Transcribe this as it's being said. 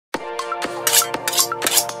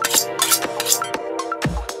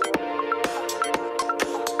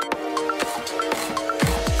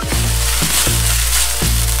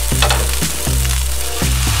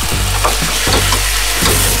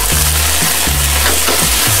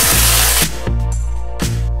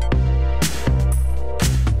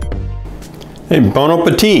Hey, bon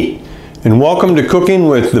appetit, and welcome to Cooking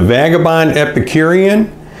with the Vagabond Epicurean,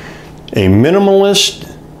 a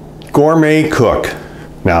minimalist gourmet cook.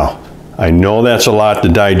 Now, I know that's a lot to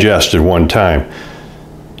digest at one time,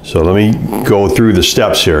 so let me go through the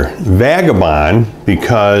steps here. Vagabond,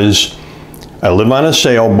 because I live on a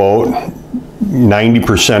sailboat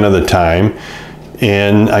 90% of the time,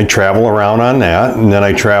 and I travel around on that, and then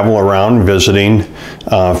I travel around visiting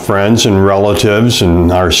friends and relatives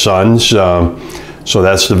and our sons. So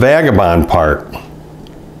that's the vagabond part.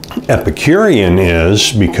 Epicurean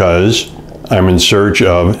is because I'm in search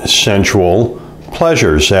of sensual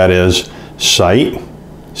pleasures. That is sight,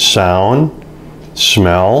 sound,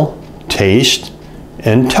 smell, taste,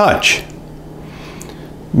 and touch.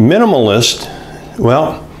 Minimalist,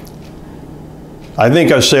 well, I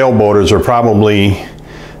think us sailboaters are probably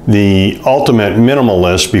the ultimate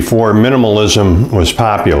minimalist before minimalism was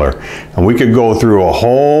popular. And we could go through a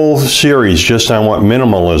whole series just on what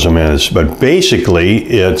minimalism is, but basically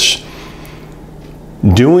it's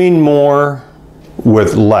doing more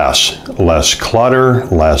with less. Less clutter,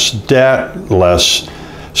 less debt, less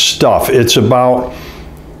stuff. It's about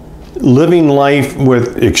living life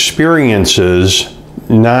with experiences,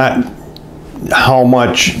 not how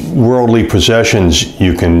much worldly possessions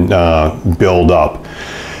you can build up.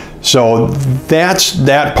 So that's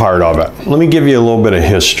that part of it. Let me give you a little bit of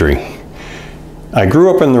history. I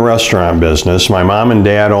grew up in the restaurant business. My mom and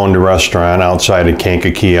dad owned a restaurant outside of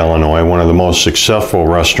Kankakee, Illinois, one of the most successful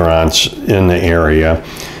restaurants in the area.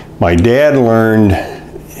 My dad learned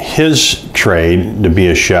his trade to be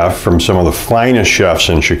a chef from some of the finest chefs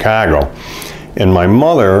in Chicago. And my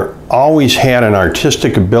mother always had an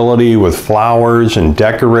artistic ability with flowers and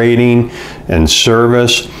decorating and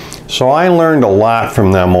service. So I learned a lot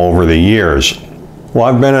from them over the years. Well,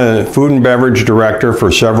 I've been a food and beverage director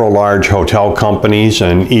for several large hotel companies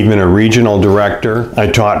and even a regional director. I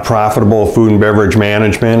taught profitable food and beverage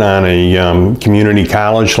management on a community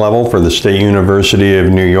college level for the State University of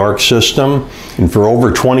New York system. And for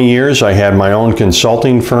over 20 years, I had my own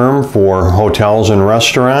consulting firm for hotels and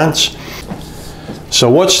restaurants. So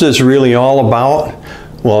what's this really all about?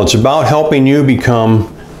 Well, it's about helping you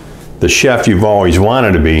become the chef you've always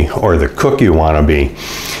wanted to be, or the cook you want to be.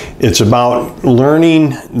 It's about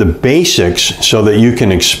learning the basics so that you can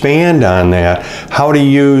expand on that, how to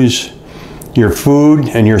use your food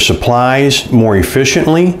and your supplies more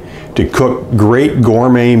efficiently to cook great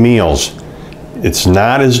gourmet meals. It's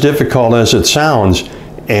not as difficult as it sounds,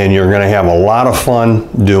 and you're going to have a lot of fun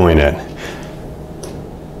doing it.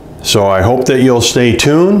 So I hope that you'll stay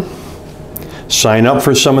tuned, sign up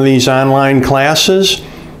for some of these online classes,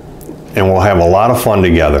 and we'll have a lot of fun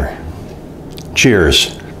together.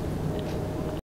 Cheers.